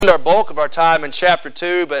Our bulk of our time in chapter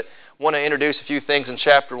 2, but want to introduce a few things in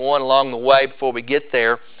chapter 1 along the way before we get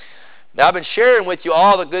there. Now, I've been sharing with you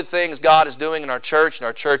all the good things God is doing in our church, and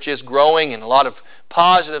our church is growing, and a lot of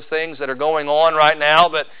positive things that are going on right now,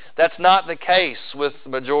 but that's not the case with the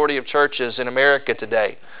majority of churches in America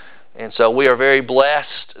today. And so we are very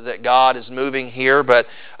blessed that God is moving here, but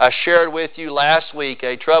I shared with you last week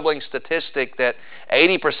a troubling statistic that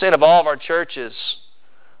 80% of all of our churches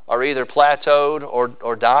are either plateaued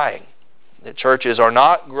or dying. The churches are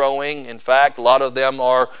not growing. In fact, a lot of them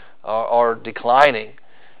are declining.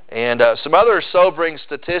 And some other sobering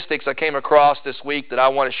statistics I came across this week that I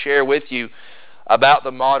want to share with you about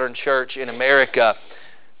the modern church in America.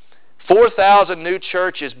 4,000 new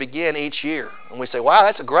churches begin each year. And we say, wow,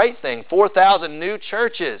 that's a great thing. 4,000 new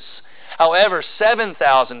churches. However,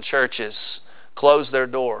 7,000 churches close their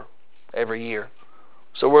door every year.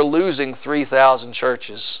 So we're losing 3,000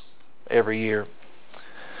 churches every year.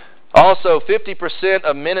 Also, 50%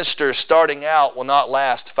 of ministers starting out will not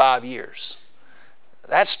last 5 years.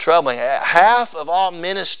 That's troubling. Half of all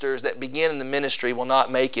ministers that begin in the ministry will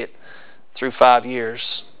not make it through 5 years.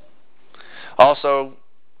 Also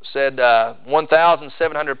said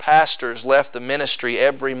 1,700 pastors left the ministry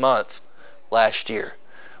every month last year.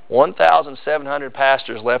 1,700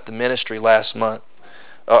 pastors left the ministry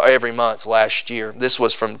every month last year. This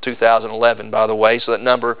was from 2011, by the way, so that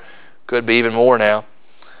number could be even more now.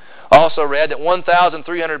 Also read that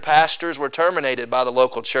 1,300 pastors were terminated by the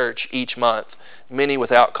local church each month, many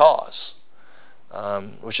without cause,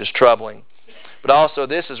 which is troubling. But also,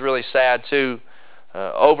 this is really sad too.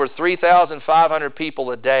 Over 3,500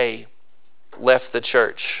 people a day left the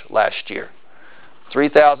church last year.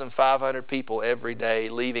 3,500 people every day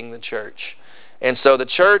leaving the church. And so the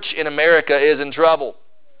church in America is in trouble.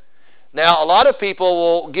 Now, a lot of people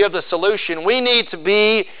will give the solution, we need to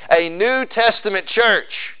be a New Testament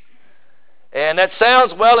church. And that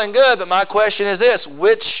sounds well and good, but my question is this,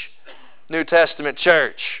 which New Testament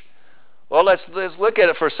church? Well, let's look at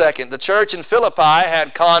it for a second. The church in Philippi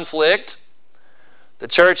had conflict. The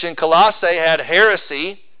church in Colossae had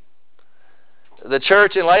heresy. The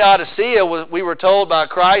church in Laodicea, we were told by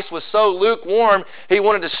Christ, was so lukewarm, He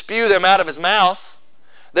wanted to spew them out of His mouth.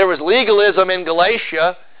 There was legalism in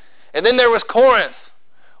Galatia. And then there was Corinth.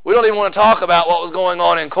 We don't even want to talk about what was going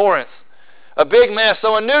on in Corinth. A big mess.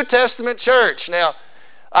 So a New Testament church. Now,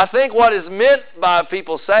 I think what is meant by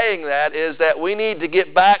people saying that is that we need to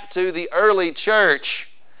get back to the early church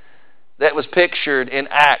that was pictured in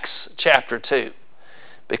Acts chapter 2.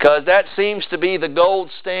 Because that seems to be the gold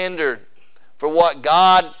standard for what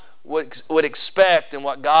God would expect and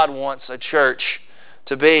what God wants a church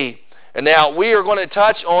to be. And now we are going to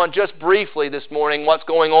touch on just briefly this morning what's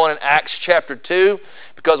going on in Acts chapter 2,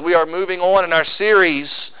 because we are moving on in our series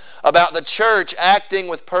about the church acting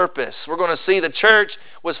with purpose. We're going to see the church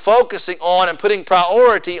was focusing on and putting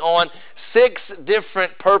priority on 6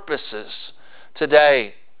 different purposes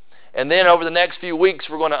today. And then over the next few weeks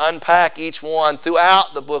we're going to unpack each one throughout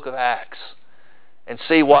the book of Acts and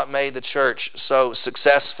see what made the church so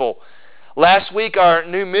successful. Last week our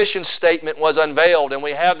new mission statement was unveiled, and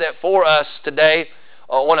we have that for us today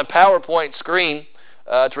on a PowerPoint screen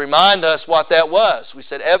to remind us what that was. We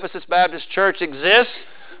said Ephesus Baptist Church exists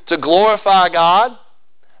to glorify God.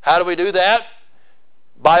 How do we do that?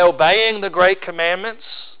 By obeying the Great Commandments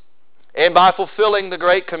and by fulfilling the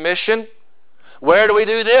Great Commission. Where do we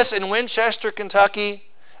do this? In Winchester, Kentucky,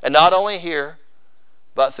 and not only here,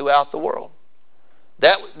 but throughout the world.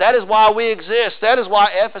 That is why we exist. That is why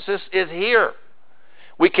Ephesus is here.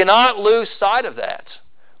 We cannot lose sight of that.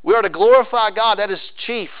 We are to glorify God. That is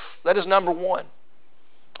chief. That is number one.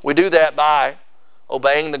 We do that by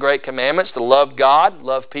obeying the Great Commandments, to love God,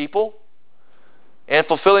 love people, and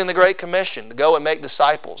fulfilling the Great Commission, to go and make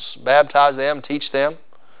disciples, baptize them, teach them.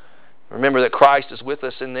 Remember that Christ is with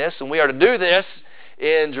us in this, and we are to do this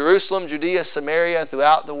in Jerusalem, Judea, Samaria, and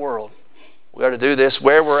throughout the world. We are to do this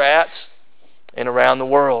where we're at and around the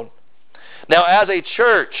world. Now, as a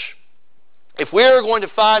church, if we are going to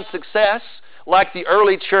find success like the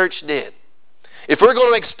early church did, if we're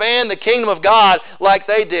going to expand the kingdom of God like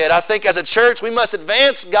they did, I think as a church we must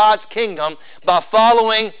advance God's kingdom by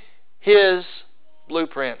following His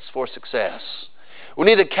blueprints for success. We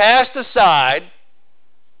need to cast aside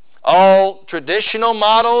all traditional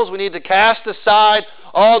models. We need to cast aside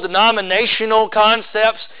all denominational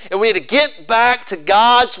concepts, and we need to get back to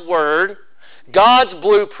God's Word, God's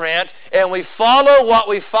blueprint, and we follow what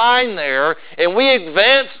we find there, and we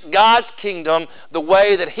advance God's kingdom the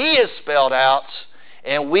way that He is spelled out,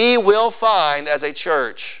 and we will find, as a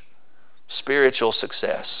church, spiritual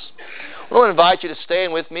success. I want to invite you to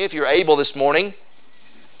stand with me, if you're able this morning,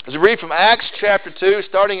 As we read from Acts chapter 2,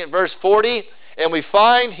 starting at verse 40, and we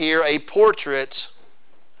find here a portrait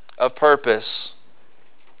of purpose.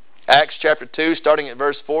 Acts chapter 2, starting at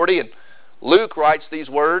verse 40, and Luke writes these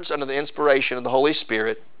words under the inspiration of the Holy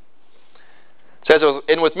Spirit. It says,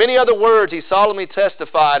 "And with many other words he solemnly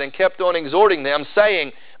testified and kept on exhorting them,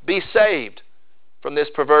 saying, Be saved from this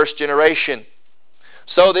perverse generation.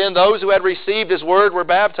 So then those who had received his word were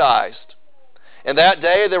baptized. And that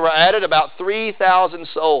day there were added about 3,000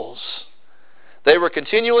 souls. They were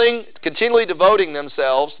continually devoting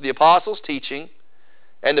themselves to the apostles' teaching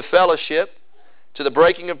and to fellowship, to the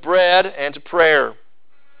breaking of bread and to prayer.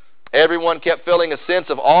 Everyone kept feeling a sense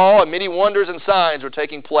of awe, and many wonders and signs were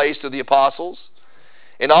taking place through the apostles.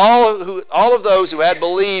 And all of those who had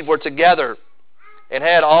believed were together and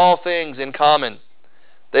had all things in common.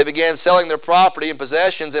 They began selling their property and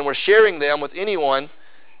possessions and were sharing them with anyone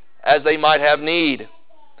as they might have need.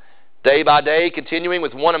 Day by day, continuing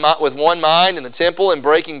with one mind in the temple and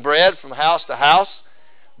breaking bread from house to house,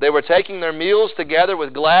 they were taking their meals together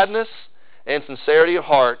with gladness and sincerity of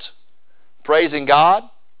heart, praising God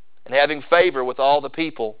and having favor with all the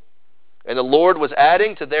people. And the Lord was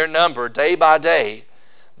adding to their number day by day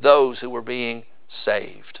those who were being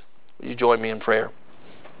saved." Will you join me in prayer?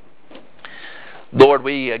 Lord,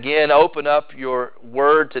 we again open up your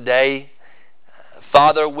word today,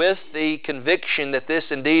 Father, with the conviction that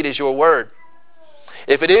this indeed is your word.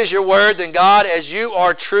 If it is your word, then God, as you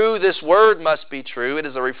are true, this word must be true. It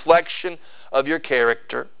is a reflection of your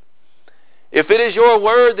character. If it is your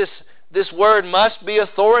word, this word must be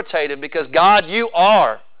authoritative, because God, you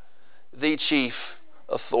are the chief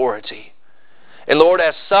authority. And Lord,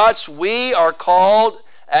 as such, we are called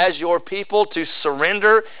as your people to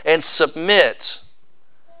surrender and submit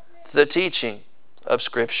to the teaching of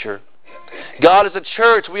Scripture. God, as a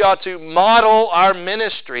church, we ought to model our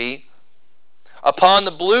ministry upon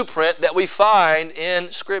the blueprint that we find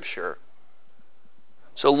in Scripture.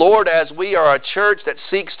 So, Lord, as we are a church that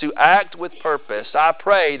seeks to act with purpose, I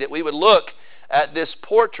pray that we would look at this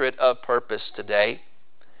portrait of purpose today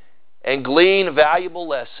and glean valuable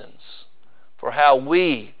lessons for how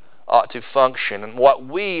we ought to function and what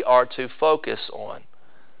we are to focus on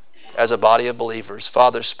as a body of believers.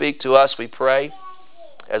 Father, speak to us, we pray,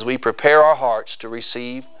 as we prepare our hearts to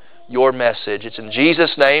receive your message. It's in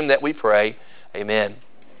Jesus' name that we pray. Amen.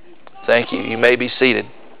 Thank you. You may be seated.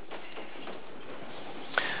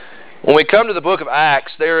 When we come to the book of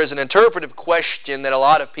Acts, there is an interpretive question that a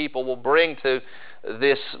lot of people will bring to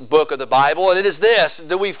this book of the Bible, and it is this: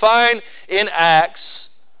 do we find in Acts,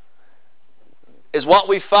 is what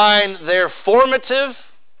we find there formative,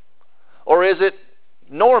 or is it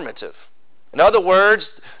normative? In other words,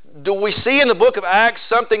 do we see in the book of Acts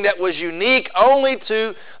something that was unique only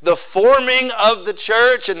to the forming of the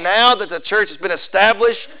church, and now that the church has been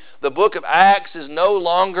established, the book of Acts is no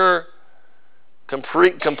longer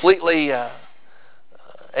completely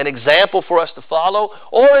an example for us to follow?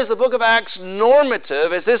 Or is the book of Acts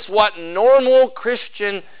normative? Is this what normal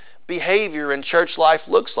Christian behavior in church life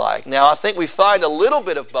looks like? Now, I think we find a little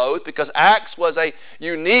bit of both, because Acts was a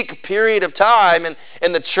unique period of time,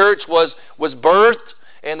 and the church was birthed,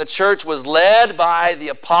 and the church was led by the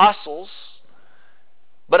apostles.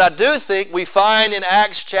 But I do think we find in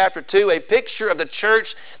Acts chapter 2 a picture of the church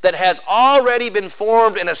that has already been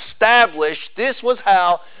formed and established. This was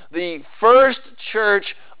how the first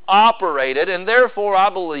church operated, and therefore I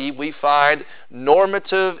believe we find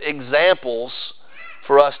normative examples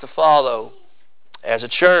for us to follow as a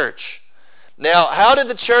church. Now, how did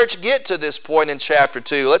the church get to this point in chapter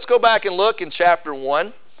 2? Let's go back and look in chapter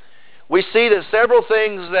 1. We see that several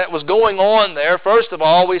things that was going on there. First of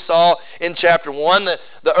all, we saw in chapter 1 that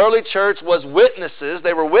the early church was witnesses.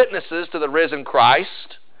 They were witnesses to the risen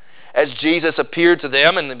Christ as Jesus appeared to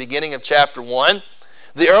them in the beginning of chapter 1.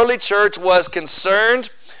 The early church was concerned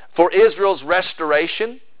for Israel's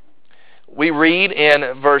restoration. We read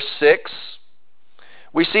in verse 6.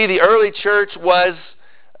 We see the early church was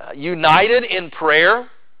united in prayer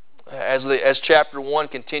as chapter 1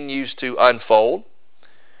 continues to unfold.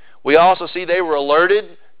 We also see they were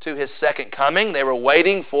alerted to His second coming. They were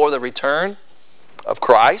waiting for the return of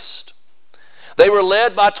Christ. They were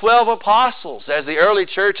led by 12 apostles, as the early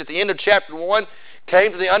church at the end of chapter 1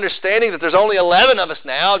 came to the understanding that there's only 11 of us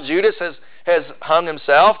now. Judas has hung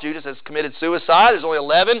himself. Judas has committed suicide. There's only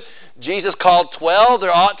 11. Jesus called 12.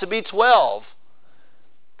 There ought to be 12.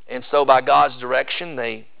 And so by God's direction,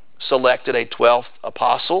 they selected a 12th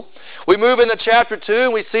apostle. We move into chapter 2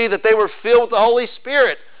 and we see that they were filled with the Holy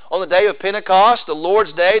Spirit. On the day of Pentecost, the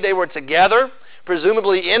Lord's Day, they were together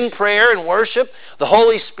presumably in prayer and worship. The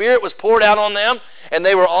Holy Spirit was poured out on them, and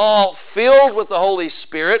they were all filled with the Holy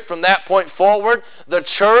Spirit. From that point forward, the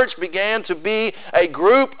church began to be a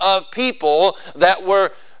group of people that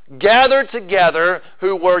were gathered together,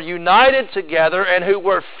 who were united together, and who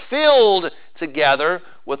were filled together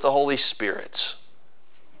with the Holy Spirit.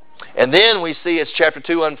 And then we see as chapter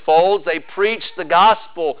 2 unfolds, they preached the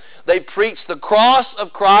gospel. They preached the cross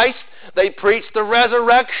of Christ. They preached the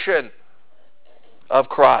resurrection of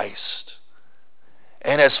Christ.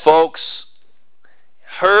 And as folks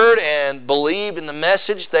heard and believed in the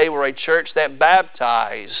message, they were a church that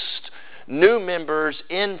baptized new members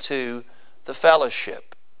into the fellowship.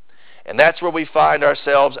 And that's where we find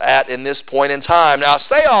ourselves at in this point in time. Now, I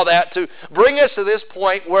say all that to bring us to this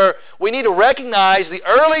point where we need to recognize the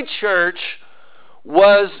early church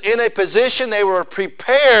was in a position, they were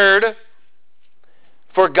prepared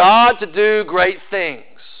for God to do great things.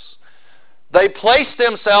 They placed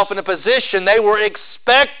themselves in a position, they were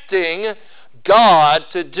expecting God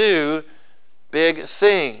to do big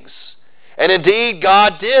things. And indeed,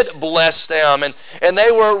 God did bless them, and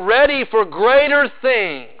they were ready for greater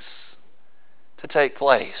things to take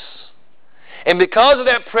place. And because of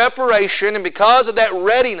that preparation, and because of that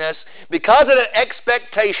readiness, because of that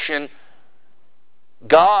expectation,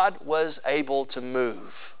 God was able to move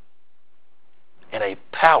in a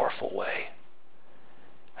powerful way.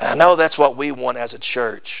 And I know that's what we want as a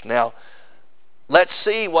church. Now, let's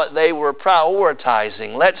see what they were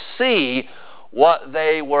prioritizing. Let's see what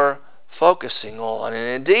they were focusing on.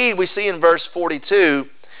 And indeed, we see in verse 42,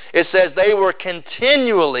 it says they were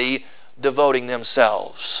continually devoting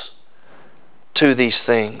themselves to these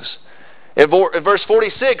things. In verse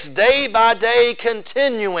 46, day by day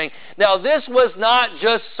continuing. Now, this was not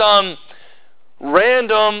just some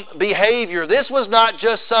random behavior. This was not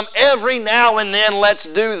just some every now and then let's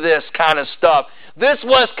do this kind of stuff. This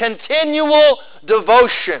was continual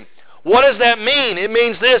devotion. What does that mean? It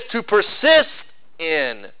means this: to persist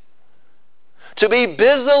in, to be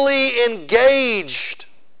busily engaged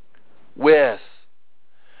with,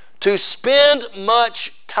 to spend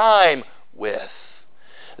much time with.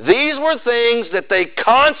 These were things that they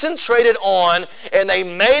concentrated on, and they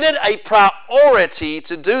made it a priority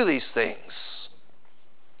to do these things.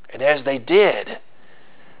 And as they did,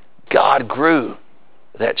 God grew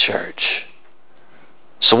that church.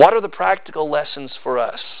 So what are the practical lessons for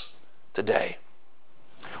us today?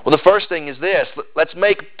 Well, the first thing is this: let's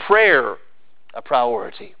make prayer a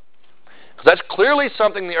priority. Because that's clearly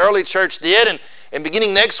something the early church did, and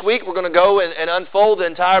beginning next week, we're going to go and unfold the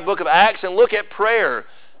entire book of Acts and look at prayer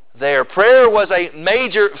there. Prayer was a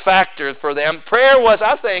major factor for them. Prayer was,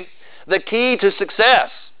 I think, the key to success.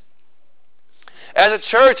 As a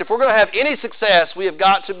church, if we're going to have any success, we have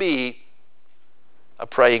got to be a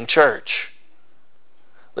praying church.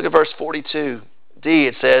 Look at verse 42. D,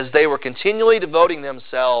 it says, they were continually devoting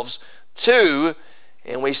themselves to,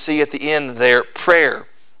 and we see at the end there, prayer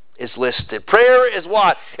is listed. Prayer is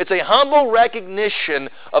what? It's a humble recognition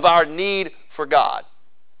of our need for God.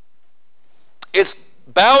 It's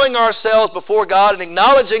bowing ourselves before God and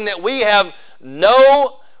acknowledging that we have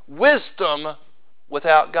no wisdom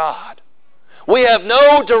without God. We have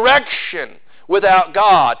no direction without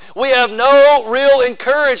God. We have no real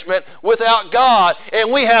encouragement without God.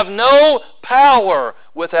 And we have no power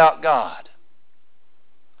without God.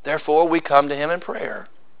 Therefore, we come to Him in prayer.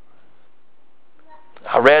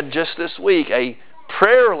 I read just this week, a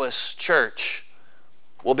prayerless church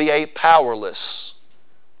will be a powerless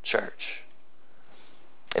church.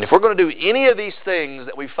 And if we're going to do any of these things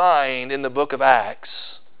that we find in the book of Acts,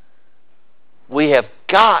 we have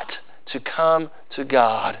got to come to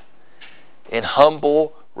God in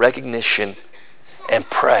humble recognition and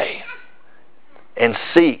pray and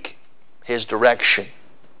seek His direction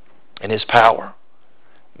and His power.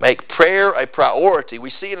 Make prayer a priority.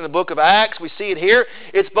 We see it in the book of Acts. We see it here.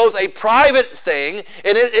 It's both a private thing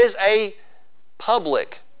and it is a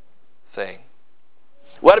public thing.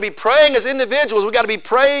 We've got to be praying as individuals. We've got to be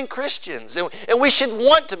praying Christians. And we should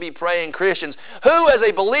want to be praying Christians. Who, as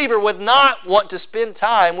a believer, would not want to spend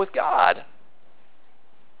time with God?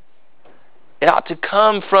 It ought to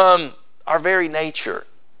come from our very nature.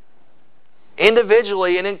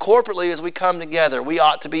 Individually and then corporately as we come together, we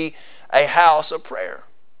ought to be a house of prayer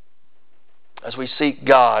as we seek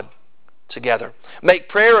God together. Make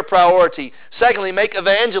prayer a priority. Secondly, make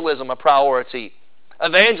evangelism a priority.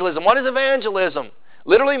 Evangelism. What is evangelism?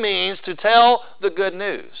 Literally means to tell the good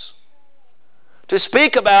news. To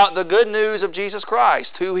speak about the good news of Jesus Christ,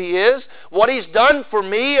 who He is, what He's done for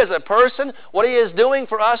me as a person, what He is doing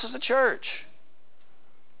for us as a church.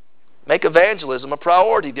 Make evangelism a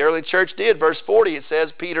priority. The early church did. Verse 40, it says,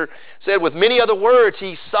 Peter said, with many other words,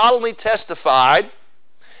 he solemnly testified.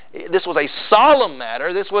 This was a solemn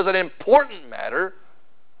matter. This was an important matter.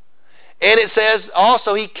 And it says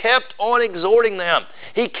also, he kept on exhorting them.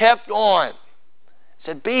 He kept on. He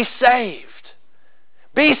said, be saved.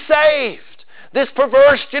 Be saved. This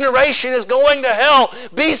perverse generation is going to hell.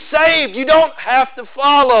 Be saved. You don't have to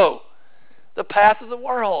follow the path of the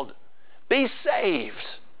world. Be saved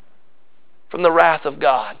from the wrath of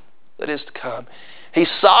God that is to come. He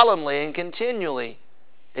solemnly and continually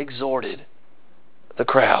exhorted the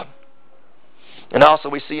crowd. And also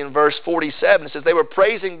we see in verse 47, it says, they were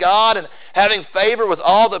praising God and having favor with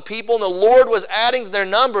all the people, and the Lord was adding to their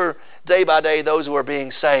number day by day those who were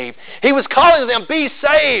being saved. He was calling them, be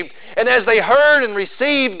saved. And as they heard and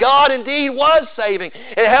received, God indeed was saving.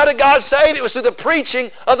 And how did God save? It was through the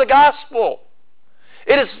preaching of the gospel.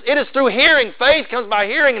 It is through hearing. Faith comes by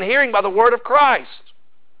hearing, and hearing by the word of Christ.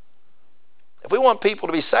 If we want people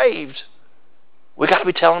to be saved, we've got to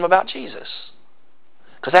be telling them about Jesus.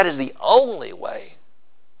 Because that is the only way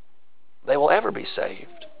they will ever be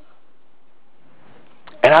saved.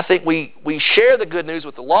 And I think we share the good news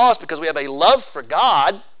with the lost because we have a love for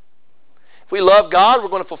God. If we love God, we're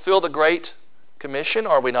going to fulfill the Great Commission,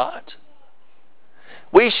 are we not?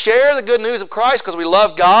 We share the good news of Christ because we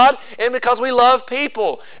love God and because we love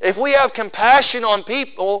people. If we have compassion on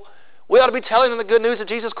people, we ought to be telling them the good news of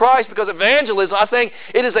Jesus Christ, because evangelism, I think,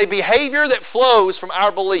 it is a behavior that flows from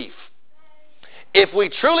our belief. If we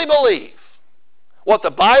truly believe what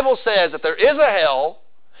the Bible says, that there is a hell,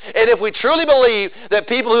 and if we truly believe that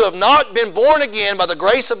people who have not been born again by the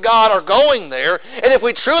grace of God are going there, and if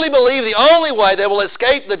we truly believe the only way they will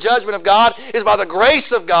escape the judgment of God is by the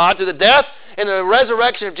grace of God through the death and the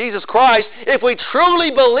resurrection of Jesus Christ, if we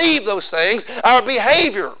truly believe those things, our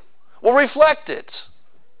behavior will reflect it.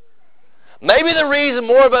 Maybe the reason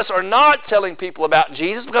more of us are not telling people about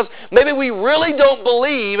Jesus is because maybe we really don't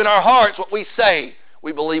believe in our hearts what we say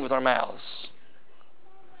we believe with our mouths.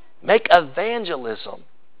 Make evangelism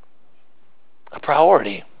a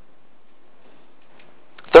priority.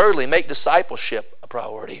 Thirdly, make discipleship a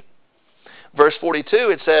priority. Verse 42,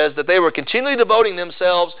 it says that they were continually devoting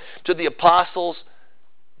themselves to the apostles'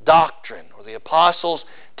 doctrine, or the apostles'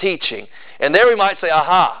 teaching. And there we might say,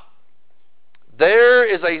 aha, there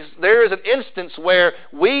is an instance where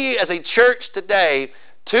we as a church today,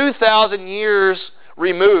 2,000 years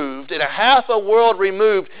removed, and a half a world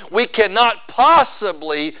removed, we cannot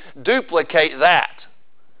possibly duplicate that.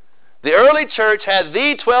 The early church had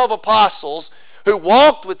the 12 apostles who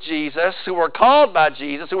walked with Jesus, who were called by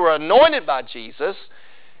Jesus, who were anointed by Jesus.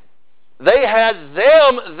 They had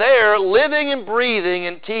them there living and breathing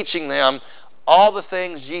and teaching them all the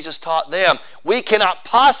things Jesus taught them. We cannot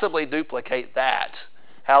possibly duplicate that.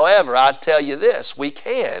 However, I tell you this, we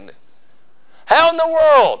can. How in the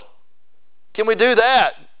world can we do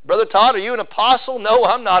that? Brother Todd, are you an apostle? No,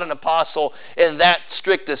 I'm not an apostle in that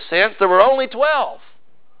strictest sense. There were only 12.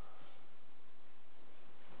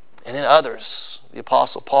 And then others, the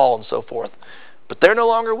Apostle Paul and so forth. But they're no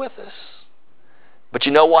longer with us. But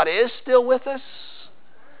you know what is still with us?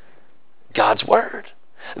 God's Word.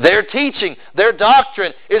 Their teaching, their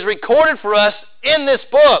doctrine is recorded for us in this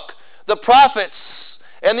book. The prophets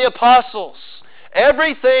and the apostles.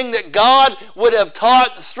 Everything that God would have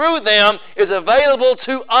taught through them is available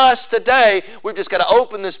to us today. We've just got to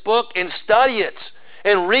open this book and study it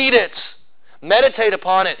and read it. Meditate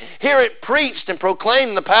upon it. Hear it preached and proclaimed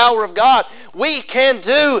in the power of God. We can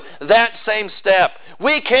do that same step.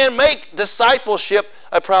 We can make discipleship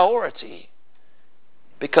a priority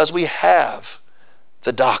because we have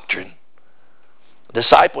the doctrine.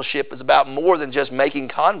 Discipleship is about more than just making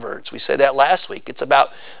converts. We said that last week. It's about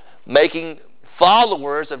making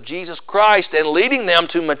followers of Jesus Christ and leading them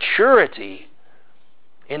to maturity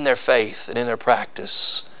in their faith and in their practice.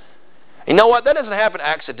 You know what? That doesn't happen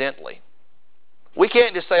accidentally. We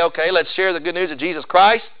can't just say, okay, let's share the good news of Jesus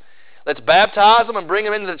Christ. Let's baptize them and bring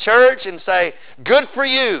them into the church and say, good for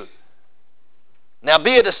you. Now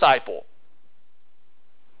be a disciple.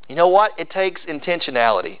 You know what? It takes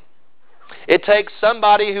intentionality. It takes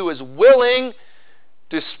somebody who is willing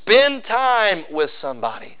to spend time with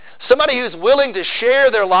somebody. Somebody who's willing to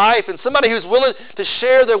share their life, and somebody who's willing to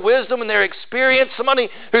share their wisdom and their experience. Somebody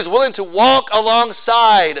who's willing to walk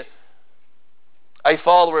alongside a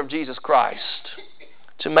follower of Jesus Christ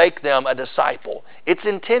to make them a disciple. It's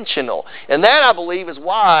intentional. And that, I believe, is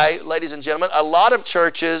why, ladies and gentlemen, a lot of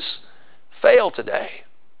churches fail today.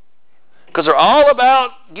 Because they're all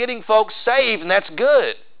about getting folks saved, and that's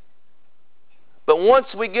good. But once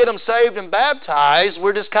we get them saved and baptized,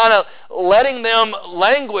 we're just kind of letting them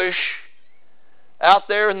languish out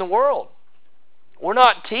there in the world. We're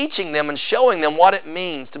not teaching them and showing them what it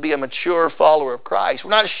means to be a mature follower of Christ.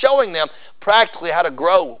 We're not showing them practically how to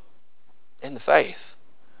grow in the faith.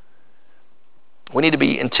 We need to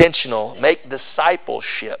be intentional, make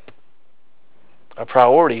discipleship a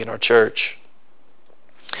priority in our church.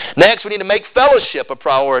 Next, we need to make fellowship a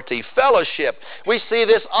priority. Fellowship. We see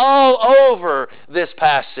this all over this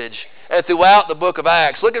passage and throughout the book of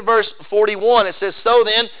Acts. Look at verse 41. It says, "So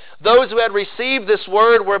then, those who had received this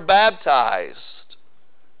word were baptized."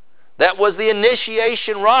 That was the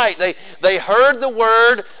initiation rite. They heard the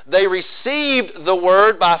word, they received the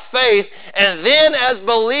word by faith, and then as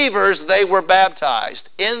believers they were baptized.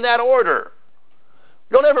 In that order.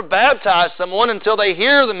 You don't ever baptize someone until they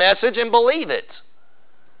hear the message and believe it.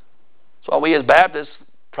 That's why we as Baptists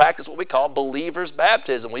practice what we call believer's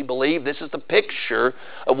baptism. We believe this is the picture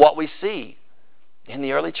of what we see in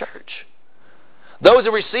the early church. Those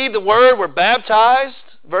who received the word were baptized,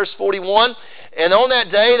 verse 41, and on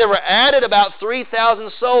that day there were added about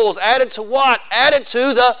 3,000 souls. Added to what? Added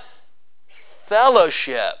to the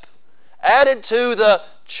fellowship. Added to the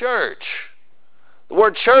church. The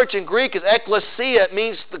word church in Greek is ekklesia. It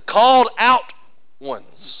means the called out ones.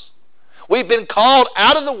 We've been called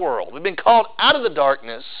out of the world. We've been called out of the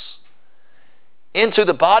darkness into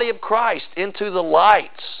the body of Christ, into the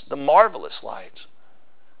light, the marvelous light.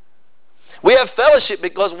 We have fellowship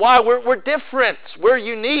because why? We're different. We're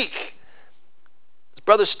unique. As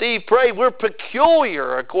Brother Steve prayed, we're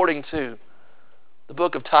peculiar according to the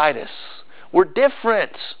book of Titus. We're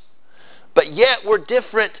different, but yet we're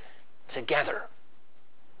different together.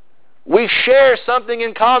 We share something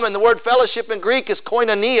in common. The word fellowship in Greek is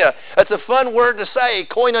koinonia. That's a fun word to say,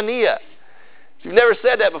 koinonia. If you've never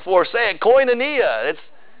said that before, say it, koinonia.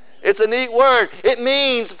 It's a neat word. It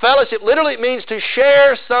means, fellowship, literally it means to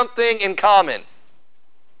share something in common.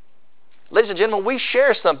 Ladies and gentlemen, we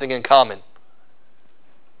share something in common.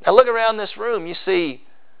 Now look around this room. You see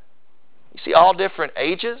all different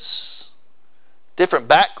ages, different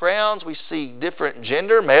backgrounds. We see different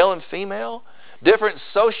gender, male and female. Different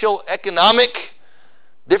social, economic,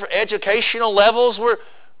 different educational levels.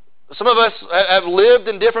 Some of us have lived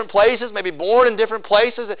in different places, maybe born in different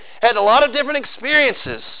places, had a lot of different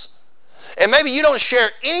experiences. And maybe you don't share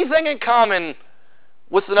anything in common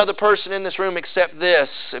with another person in this room except this.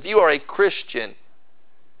 If you are a Christian,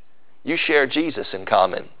 you share Jesus in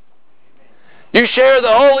common. You share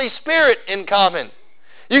the Holy Spirit in common.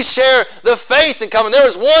 You share the faith in common. There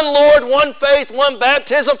is one Lord, one faith, one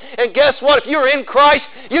baptism. And guess what? If you're in Christ,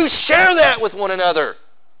 you share that with one another.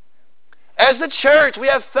 As the church, we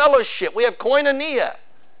have fellowship. We have koinonia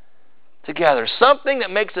together. Something that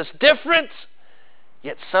makes us different,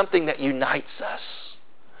 yet something that unites us.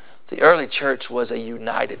 The early church was a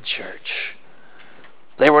united church.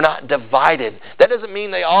 They were not divided. That doesn't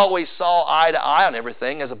mean they always saw eye to eye on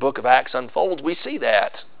everything. As the book of Acts unfolds, we see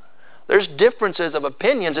that. There's differences of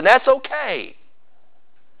opinions, and that's okay.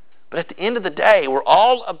 But at the end of the day, we're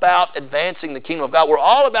all about advancing the kingdom of God. We're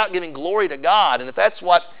all about giving glory to God. And if that's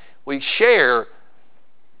what we share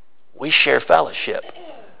fellowship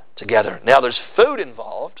together. Now, there's food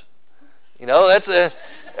involved. You know,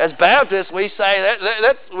 as Baptists, we say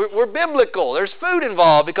we're biblical. There's food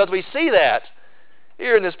involved because we see that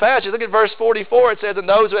here in this passage. Look at verse 44. It says, "And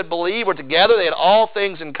those who had believed were together. They had all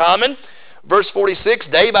things in common." Verse 46,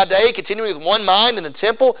 "Day by day, continuing with one mind in the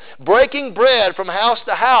temple, breaking bread from house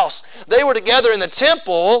to house." They were together in the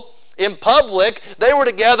temple, in public. They were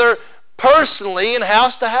together personally in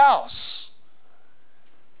house to house.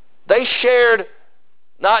 They shared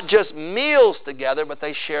not just meals together, but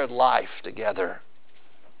they shared life together.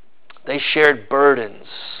 They shared burdens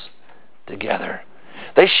together.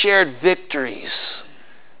 They shared victories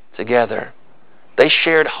together. They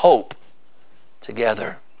shared hope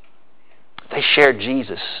together. They shared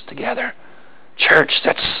Jesus together. Church,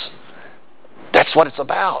 that's what it's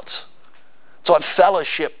about. That's what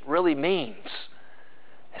fellowship really means.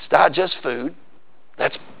 It's not just food.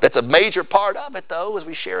 That's a major part of it, though, as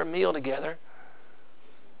we share a meal together.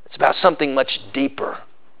 It's about something much deeper.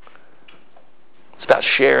 It's about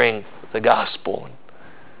sharing the gospel and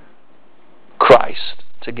Christ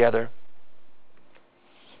together.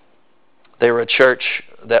 They were a church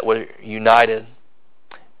that were united.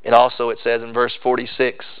 And also it says in verse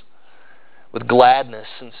 46, with gladness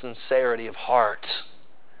and sincerity of heart.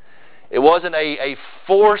 It wasn't a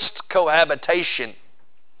forced cohabitation.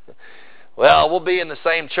 Well, we'll be in the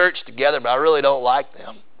same church together, but I really don't like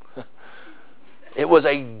them. It was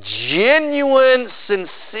a genuine,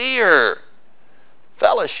 sincere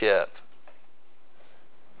fellowship.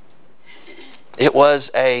 It was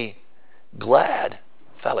a glad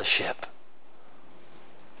fellowship.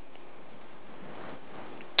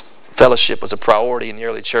 Fellowship was a priority in the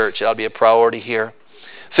early church. It ought to be a priority here.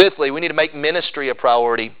 Fifthly, we need to make ministry a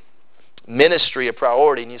priority. Ministry a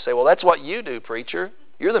priority. And you say, well, that's what you do, preacher.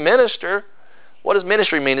 You're the minister. What does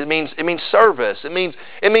ministry mean? It means service. It means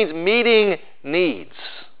meeting needs.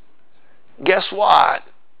 Guess what?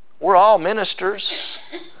 We're all ministers.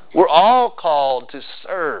 We're all called to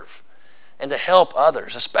serve and to help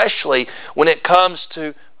others, especially when it comes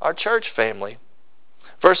to our church family.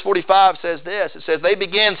 Verse 45 says this. It says, they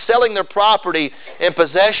began selling their property and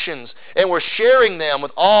possessions and were sharing them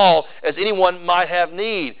with all as anyone might have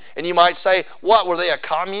need. And you might say, what, were they a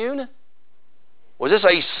commune? Was this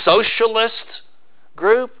a socialist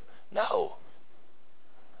group? No.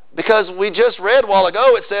 Because we just read a while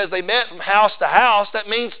ago, it says they met from house to house. That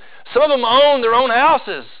means some of them owned their own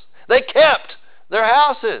houses. They kept their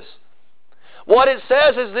houses. What it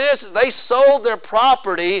says is this, they sold their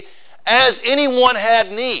property as anyone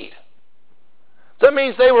had need. That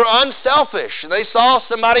means they were unselfish. They saw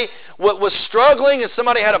somebody was struggling and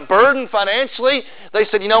somebody had a burden financially. They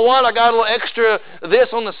said, you know what, I got a little extra this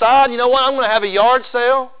on the side. You know what, I'm going to have a yard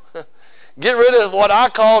sale. Get rid of what I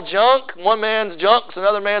call junk. One man's junk's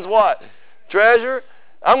another man's what? Treasure.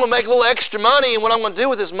 I'm going to make a little extra money, and what I'm going to do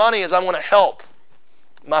with this money is I'm going to help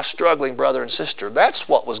my struggling brother and sister. That's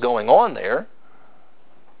what was going on there.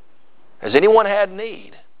 Has anyone had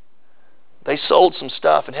need? They sold some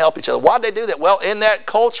stuff and helped each other. Why did they do that? Well, in that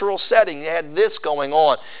cultural setting, they had this going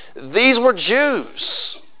on. These were Jews.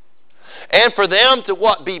 And for them to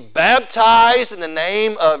what? Be baptized in the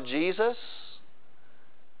name of Jesus?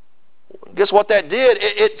 Guess what that did?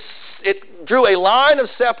 It drew a line of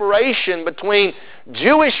separation between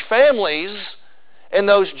Jewish families and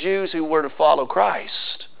those Jews who were to follow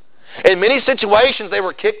Christ. In many situations, they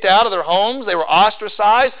were kicked out of their homes, they were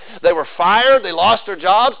ostracized, they were fired, they lost their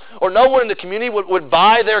jobs, or no one in the community would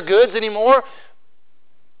buy their goods anymore.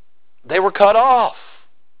 They were cut off.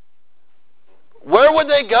 Where would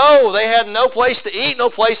they go? They had no place to eat, no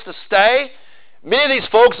place to stay. Many of these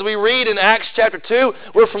folks that we read in Acts chapter 2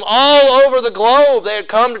 were from all over the globe. They had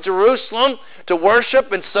come to Jerusalem to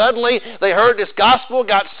worship, and suddenly they heard this gospel,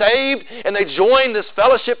 got saved, and they joined this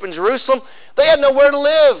fellowship in Jerusalem. They had nowhere to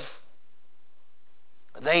live.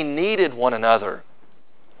 They needed one another.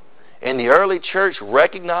 And the early church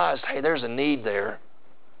recognized, hey, there's a need there.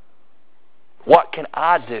 What can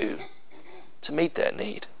I do to meet that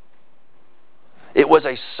need? It was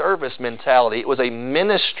a service mentality. It was a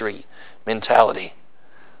ministry mentality.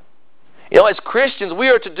 You know, as Christians, we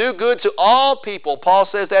are to do good to all people. Paul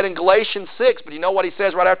says that in Galatians 6, but you know what he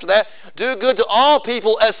says right after that? Do good to all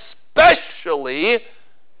people, especially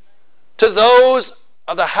to those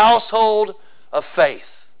of the household of faith.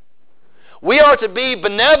 We are to be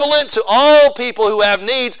benevolent to all people who have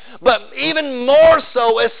needs, but even more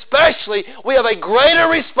so, especially, we have a greater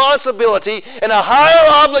responsibility and a higher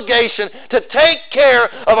obligation to take care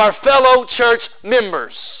of our fellow church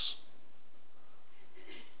members.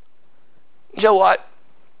 You know what?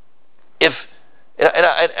 And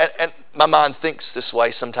my mind thinks this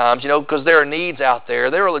way sometimes, you know, because there are needs out there.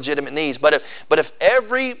 There are legitimate needs. But if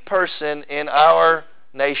every person in our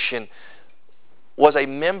nation was a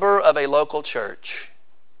member of a local church,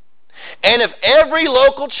 and if every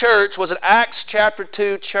local church was an Acts chapter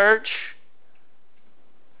 2 church,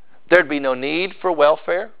 there'd be no need for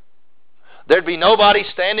welfare. There'd be nobody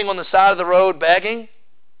standing on the side of the road begging.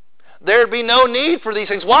 There'd be no need for these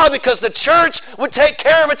things. Why? Because the church would take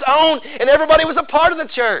care of its own, and everybody was a part of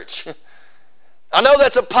the church. I know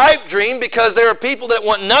that's a pipe dream because there are people that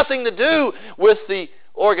want nothing to do with the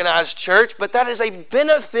organized church, but that is a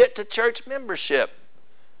benefit to church membership.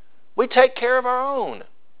 We take care of our own.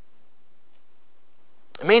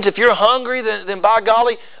 It means if you're hungry, then by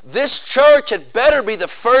golly, this church had better be the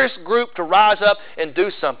first group to rise up and do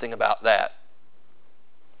something about that.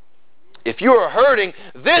 If you are hurting,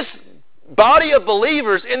 this body of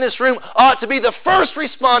believers in this room ought to be the first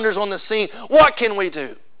responders on the scene. What can we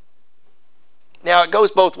do? Now, it goes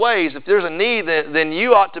both ways. If there's a need, then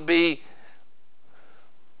you ought to be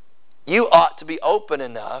open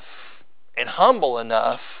enough and humble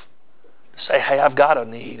enough to say, hey, I've got a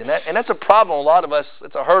need. And that's a problem a lot of us,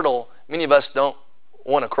 it's a hurdle many of us don't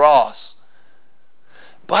want to cross.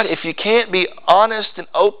 But if you can't be honest and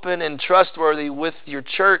open and trustworthy with your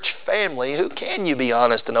church family, who can you be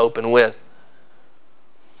honest and open with?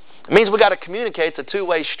 It means we've got to communicate. It's a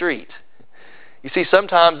two-way street. You see,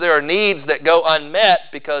 sometimes there are needs that go unmet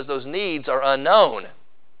because those needs are unknown.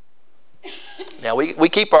 Now, we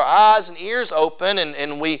keep our eyes and ears open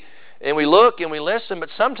and we and we look and we listen, but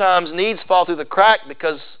sometimes needs fall through the crack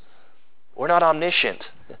because we're not omniscient.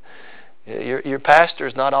 Your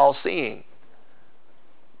pastor's not all-seeing.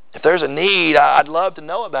 If there's a need, I'd love to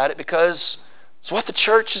know about it because it's what the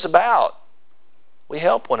church is about. We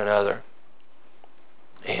help one another.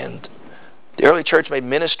 And the early church made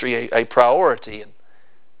ministry a priority, and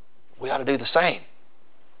we ought to do the same.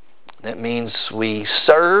 That means we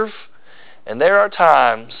serve, and there are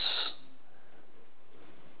times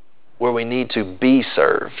where we need to be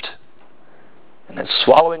served. And that's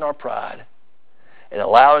swallowing our pride and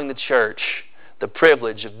allowing the church the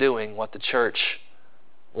privilege of doing what the church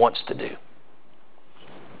wants to do.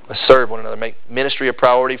 Let's serve one another. Make ministry a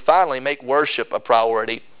priority. Finally, make worship a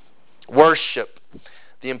priority. Worship.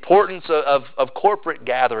 The importance of corporate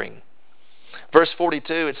gathering. Verse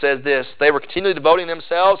 42, it says this: they were continually devoting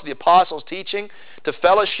themselves to the apostles' teaching, to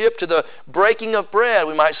fellowship, to the breaking of bread.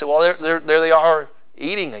 We might say, well, there they are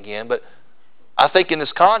eating again. But I think in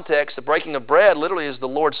this context, the breaking of bread literally is the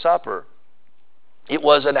Lord's Supper. It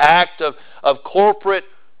was an act of corporate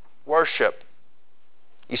worship.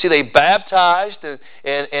 You see, they baptized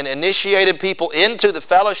and initiated people into the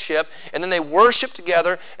fellowship, and then they worshiped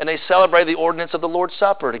together, and they celebrated the ordinance of the Lord's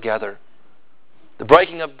Supper together. The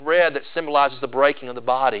breaking of bread that symbolizes the breaking of the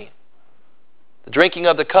body. The drinking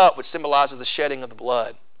of the cup, which symbolizes the shedding of the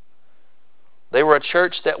blood. They were a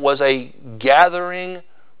church that was a gathering,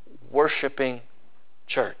 worshiping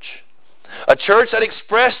church. A church that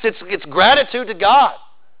expressed its gratitude to God.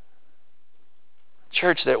 A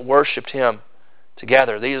church that worshiped Him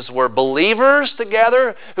together. These were believers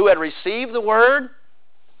together who had received the Word.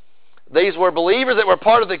 These were believers that were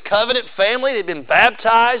part of the covenant family. They'd been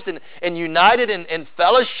baptized and united in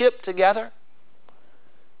fellowship together.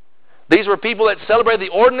 These were people that celebrated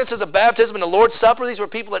the ordinances of baptism and the Lord's Supper. These were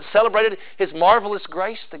people that celebrated His marvelous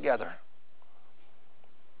grace together.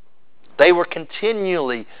 They were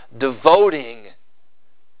continually devoting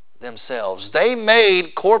themselves. They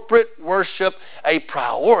made corporate worship a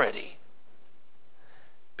priority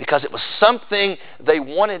because it was something they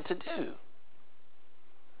wanted to do.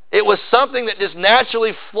 It was something that just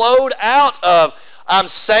naturally flowed out of, I'm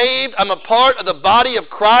saved, I'm a part of the body of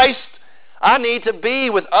Christ, I need to be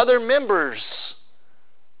with other members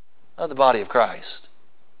of the body of Christ.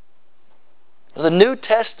 The New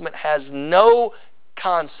Testament has no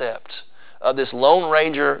concept of this Lone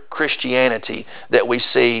Ranger Christianity that we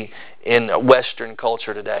see in Western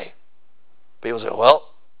culture today. People say, well,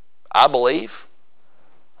 I believe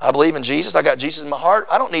in Jesus. I got Jesus in my heart.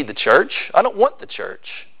 I don't need the church. I don't want the church.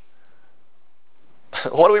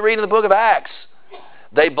 What do we read in the book of Acts?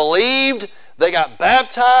 They believed, they got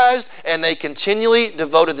baptized, and they continually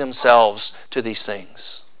devoted themselves to these things.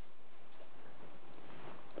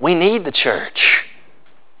 We need the church,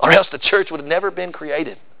 or else the church would have never been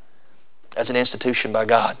created as an institution by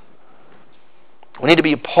God. We need to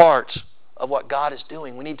be a part of what God is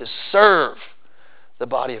doing. We need to serve the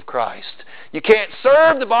body of Christ. You can't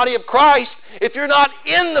serve the body of Christ if you're not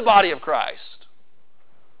in the body of Christ.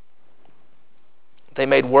 They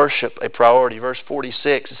made worship a priority. Verse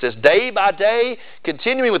 46, it says, day by day,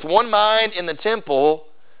 continuing with one mind in the temple,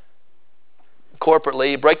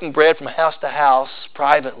 corporately, breaking bread from house to house,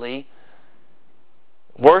 privately.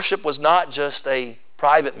 Worship was not just a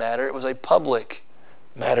private matter, it was a public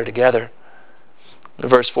matter together. In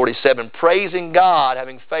verse 47, praising God,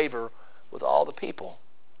 having favor with all the people.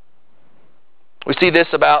 We see this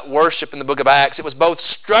about worship in the book of Acts. It was both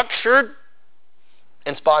structured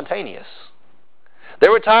and spontaneous. There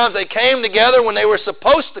were times they came together when they were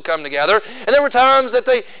supposed to come together, and there were times that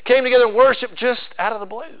they came together and worshiped just out of the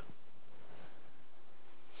blue.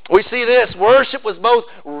 We see this. Worship was both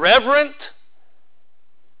reverent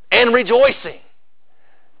and rejoicing.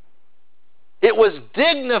 It was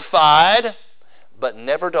dignified, but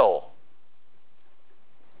never dull.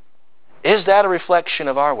 Is that a reflection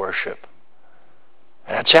of our worship?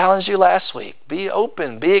 And I challenged you last week. Be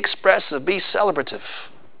open, be expressive, be celebrative.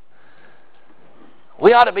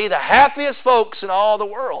 We ought to be the happiest folks in all the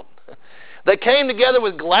world. They came together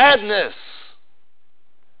with gladness,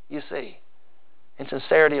 you see, and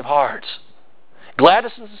sincerity of hearts.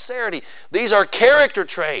 Gladness and sincerity. These are character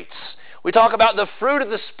traits. We talk about the fruit of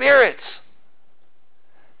the Spirit.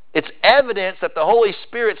 It's evidence that the Holy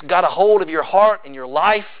Spirit's got a hold of your heart and your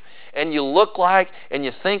life, and you look like, and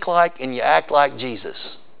you think like, and you act like Jesus.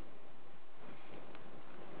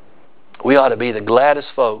 We ought to be the gladdest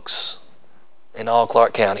folks in all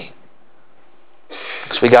Clark County.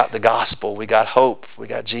 Because we got the gospel, we got hope, we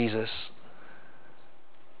got Jesus.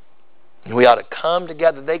 And we ought to come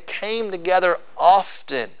together. They came together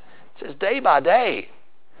often. It says day by day.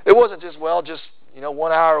 It wasn't just,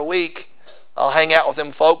 1 hour a week, I'll hang out with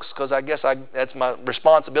them folks because I guess that's my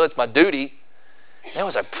responsibility, it's my duty. That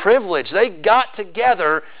was a privilege. They got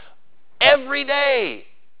together every day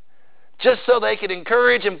just so they could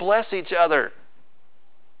encourage and bless each other.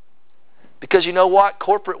 Because you know what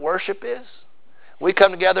corporate worship is? We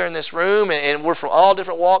come together in this room and we're from all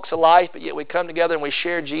different walks of life, but yet we come together and we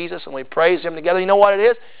share Jesus and we praise Him together. You know what it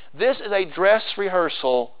is? This is a dress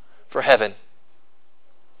rehearsal for heaven.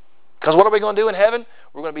 Because what are we going to do in heaven?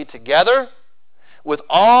 We're going to be together with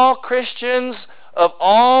all Christians of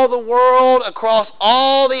all the world, across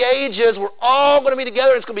all the ages. We're all going to be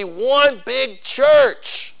together. It's going to be one big church.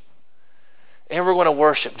 And we're going to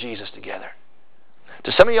worship Jesus together.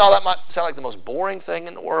 To some of y'all, that might sound like the most boring thing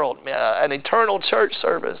in the world, an eternal church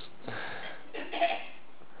service.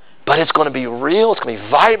 But it's going to be real. It's going to be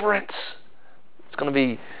vibrant. It's going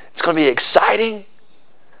to be exciting.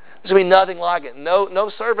 There's going to be nothing like it.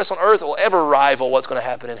 No service on earth will ever rival what's going to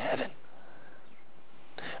happen in heaven.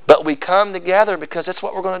 But we come together because that's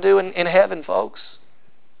what we're going to do in heaven, folks.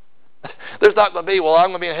 There's not going to be, well, I'm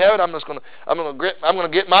going to be in heaven. I'm going to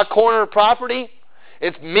get my corner of property.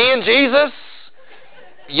 It's me and Jesus.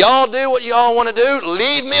 Y'all do what y'all want to do.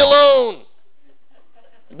 Leave me alone.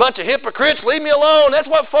 Bunch of hypocrites, leave me alone. That's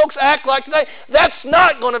what folks act like today. That's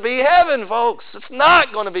not going to be heaven, folks. It's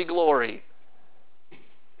not going to be glory.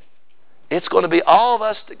 It's going to be all of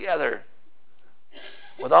us together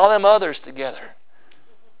with all them others together.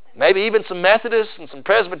 Maybe even some Methodists and some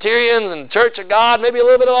Presbyterians and Church of God, maybe a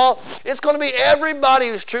little bit of all. It's going to be everybody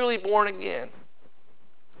who's truly born again.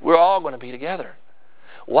 We're all going to be together.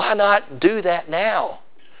 Why not do that now?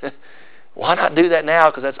 Why not do that now?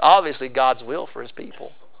 Because that's obviously God's will for His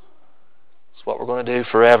people. It's what we're going to do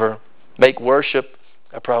forever. Make worship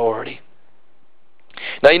a priority.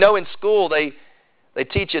 Now, in school they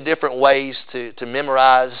teach you different ways to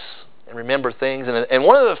memorize and remember things. And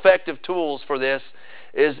one of the effective tools for this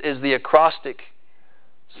is the acrostic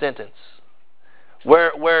sentence.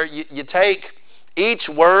 Where you take each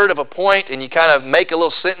word of a point and you kind of make a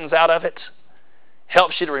little sentence out of it.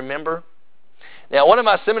 Helps you to remember. Now, one of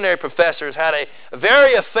my seminary professors had a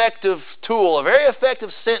very effective tool, a very effective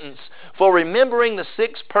sentence for remembering the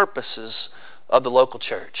 6 purposes of the local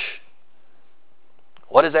church.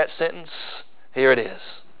 What is that sentence? Here it is.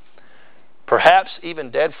 Perhaps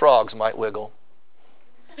even dead frogs might wiggle.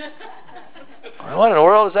 What in the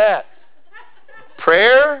world is that?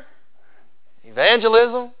 Prayer,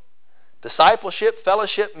 evangelism, discipleship,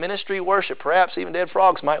 fellowship, ministry, worship. Perhaps even dead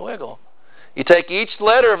frogs might wiggle. You take each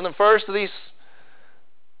letter of the first of these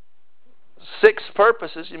 6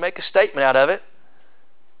 purposes, you make a statement out of it.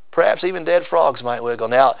 Perhaps even dead frogs might wiggle.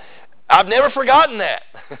 Now, I've never forgotten that.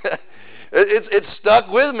 It's stuck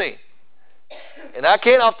with me. And I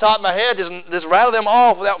can't off the top of my head just rattle them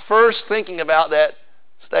off without first thinking about that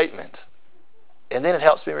statement. And then it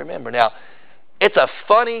helps me remember. Now, it's a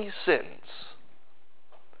funny sentence,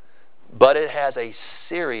 but it has a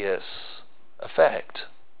serious effect.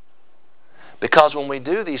 Because when we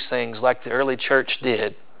do these things like the early church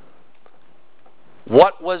did,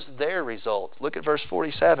 what was their result? Look at verse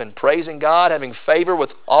 47. Praising God, having favor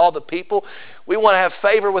with all the people. We want to have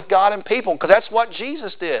favor with God and people because that's what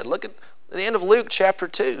Jesus did. Look at the end of Luke chapter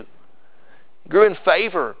 2. He grew in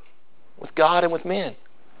favor with God and with men.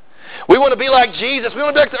 We want to be like Jesus. We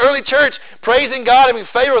want to be like the early church, praising God, having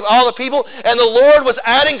favor with all the people. And the Lord was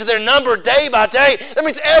adding to their number day by day. That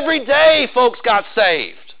means every day folks got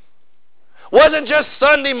saved. Wasn't just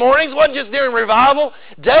Sunday mornings, wasn't just during revival.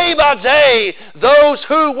 Day by day, those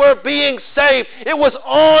who were being saved. It was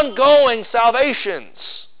ongoing salvations.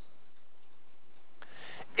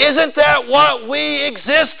 Isn't that what we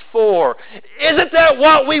exist for? Isn't that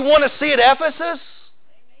what we want to see at Ephesus?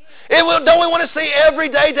 Don't we want to see every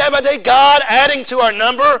day, day by day, God adding to our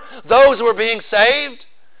number those who are being saved?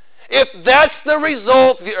 If that's the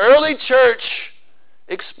result the early church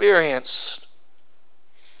experienced,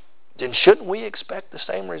 then shouldn't we expect the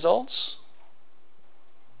same results?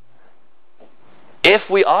 If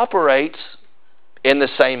we operate in the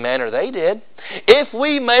same manner they did, if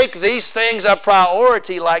we make these things a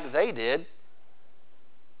priority like they did,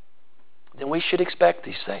 then we should expect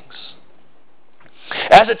these things.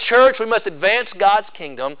 As a church, we must advance God's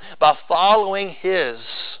kingdom by following His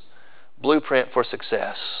blueprint for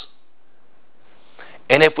success.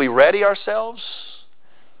 And if we ready ourselves,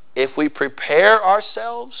 if we prepare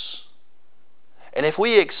ourselves, and if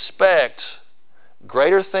we expect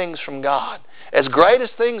greater things from God, as great as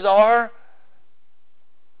things are,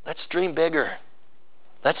 let's dream bigger.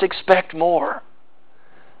 Let's expect more.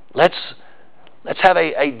 Let's have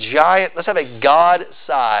a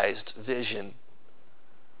God-sized vision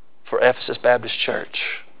for Ephesus Baptist Church?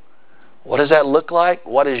 What does that look like?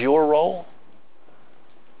 What is your role?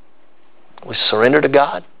 We surrender to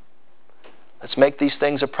God. Let's make these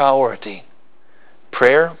things a priority.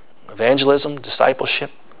 Prayer, evangelism, discipleship,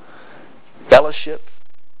 fellowship,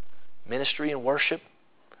 ministry and worship.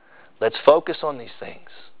 Let's focus on these things.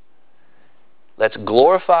 Let's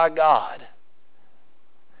glorify God.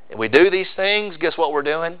 If we do these things, guess what we're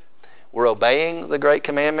doing? We're obeying the Great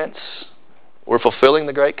Commandments. We're fulfilling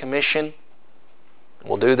the Great Commission.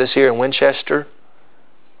 We'll do this here in Winchester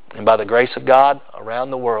and by the grace of God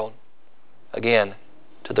around the world. Again,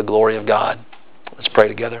 to the glory of God. Let's pray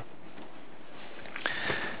together.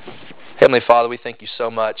 Heavenly Father, we thank you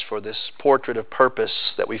so much for this portrait of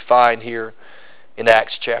purpose that we find here in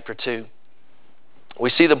Acts chapter 2. We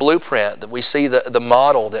see the blueprint, that we see the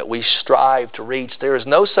model that we strive to reach. There is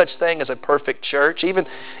no such thing as a perfect church. Even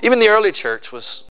the early church was